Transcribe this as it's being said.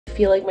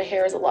feel like my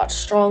hair is a lot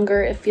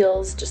stronger. It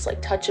feels just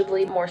like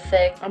touchably more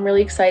thick. I'm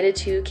really excited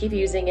to keep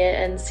using it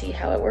and see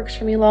how it works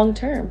for me long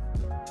term.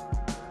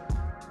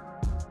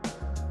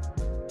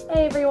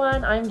 Hey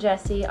everyone, I'm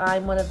Jessie.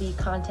 I'm one of the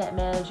content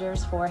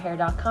managers for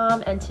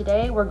Hair.com, and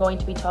today we're going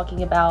to be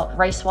talking about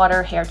rice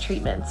water hair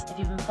treatments. If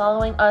you've been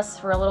following us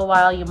for a little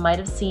while, you might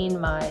have seen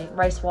my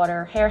rice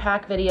water hair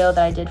hack video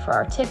that I did for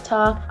our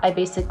TikTok. I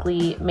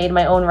basically made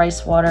my own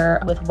rice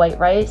water with white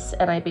rice,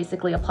 and I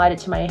basically applied it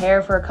to my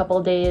hair for a couple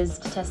days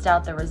to test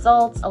out the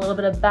results. A little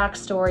bit of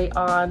backstory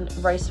on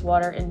rice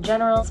water in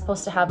general. It's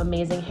supposed to have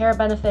amazing hair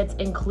benefits,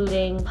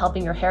 including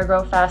helping your hair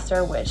grow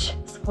faster, which,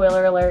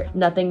 spoiler alert,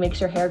 nothing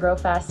makes your hair grow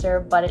faster,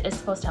 but it is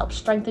supposed to help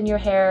strengthen your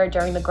hair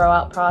during the grow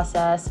out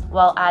process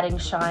while adding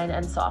shine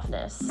and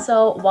softness.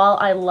 So while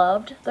I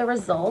loved the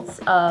results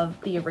of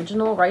the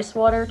original rice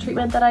water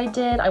treatment that I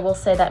did, I will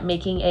say that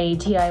making a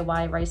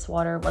DIY rice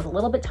water was a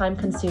little bit time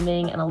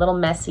consuming and a little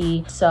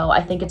messy. So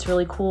I think it's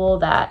really cool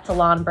that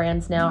salon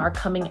brands now are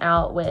coming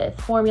out with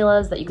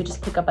formulas that you could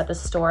just pick up at the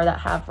store that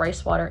have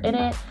rice water in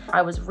it.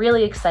 I was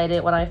really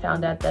excited when I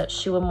found out that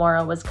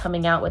Shuamura was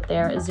coming out with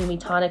their Izumi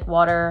tonic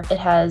water. It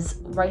has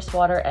rice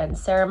water and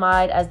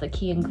ceramide as the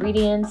key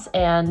ingredients,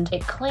 and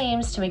it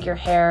claims to make your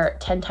hair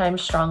 10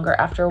 times stronger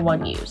after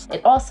one use.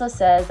 It also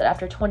says that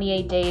after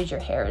 28 days, your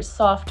hair is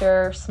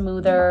softer,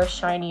 smoother,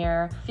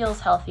 shinier,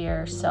 feels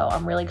healthier, so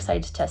I'm really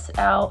excited to test it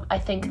out. I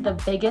think the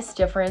biggest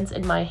difference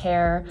in my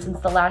hair since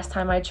the last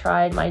time I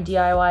tried my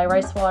DIY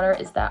rice water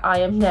is that I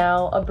am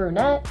now a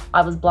brunette.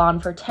 I was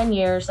blonde for 10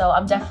 years, so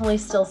I'm definitely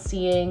still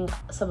seeing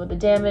some of the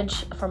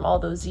damage from all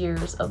those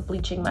years of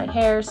bleaching my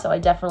hair, so I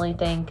definitely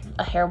think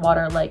a hair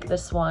water like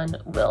this one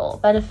will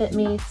benefit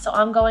me. So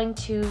I'm going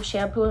to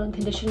shampoo and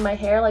condition my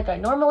hair like I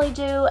normally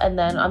do, and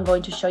then I'm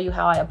going to show you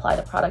how I apply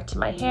the product to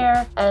my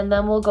hair, and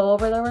then we'll go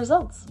over the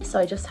results. So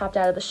I just hopped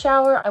out of the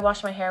shower. I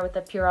washed my hair with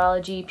the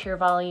Pureology Pure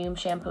Volume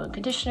shampoo and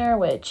conditioner,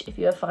 which if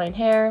you have fine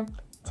hair,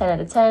 10 out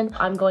of 10.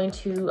 I'm going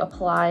to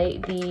apply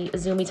the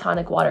Izumi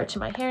tonic water to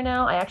my hair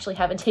now. I actually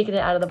haven't taken it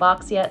out of the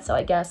box yet, so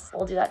I guess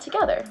we'll do that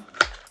together.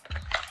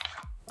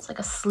 It's like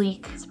a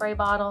sleek spray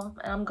bottle,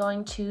 and I'm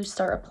going to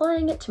start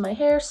applying it to my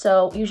hair.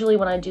 So usually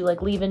when I do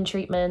like leave-in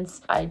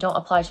treatments, I don't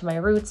apply to my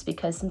roots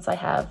because since I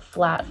have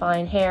flat,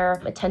 fine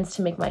hair, it tends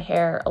to make my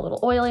hair a little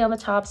oily on the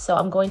top. So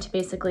I'm going to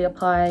basically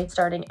apply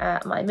starting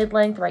at my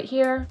mid-length right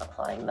here,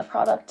 applying the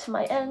product to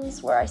my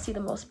ends where I see the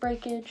most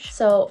breakage.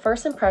 So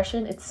first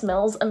impression, it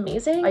smells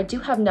amazing. I do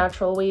have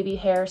natural wavy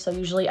hair, so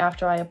usually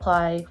after I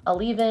apply a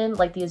leave-in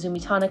like the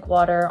Izumi tonic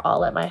water,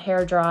 I'll let my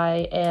hair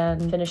dry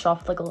and finish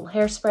off with like a little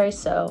hairspray.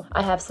 So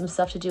I have some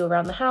stuff to do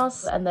around the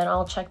house, and then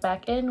I'll check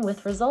back in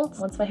with results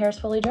once my hair is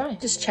fully dry.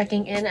 Just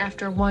checking in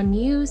after one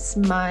use.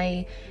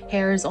 My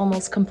hair is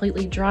almost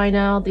completely dry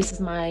now. This is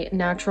my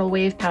natural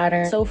wave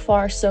pattern. So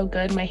far, so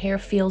good. My hair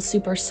feels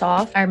super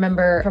soft. I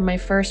remember from my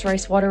first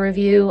rice water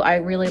review, I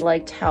really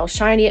liked how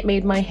shiny it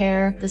made my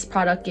hair. This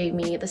product gave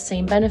me the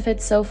same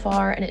benefits so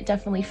far, and it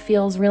definitely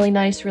feels really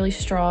nice, really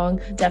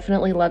strong.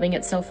 Definitely loving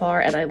it so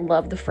far, and I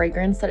love the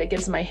fragrance that it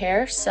gives my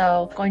hair.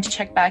 So I'm going to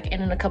check back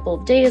in a couple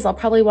of days. I'll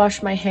probably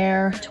wash my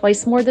hair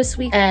twice more this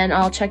week, and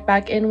I'll check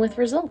back in with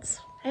results.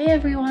 Hey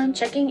everyone,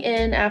 checking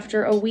in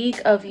after a week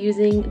of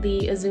using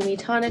the Izumi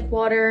tonic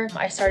water.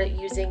 I started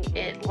using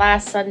it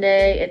last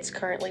Sunday. It's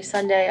currently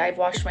Sunday. I've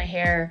washed my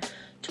hair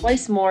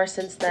twice more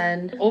since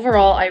then.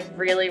 Overall, I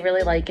really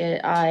like it.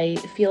 I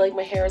feel like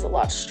my hair is a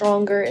lot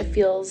stronger. It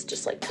feels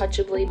just like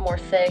touchably more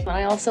thick. And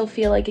I also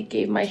feel like it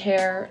gave my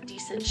hair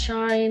decent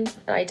shine.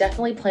 And I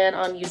definitely plan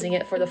on using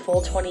it for the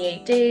full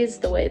 28 days,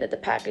 the way that the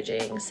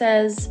packaging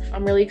says.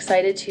 I'm really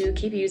excited to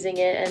keep using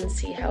it and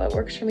see how it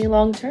works for me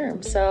long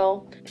term.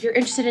 So if you're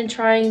interested in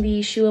trying the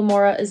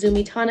Shuamura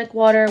Izumi tonic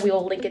water, we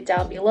will link it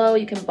down below.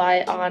 You can buy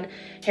it on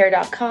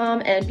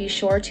Hair.com, and be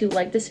sure to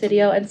like this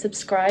video and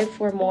subscribe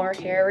for more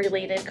hair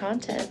related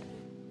content.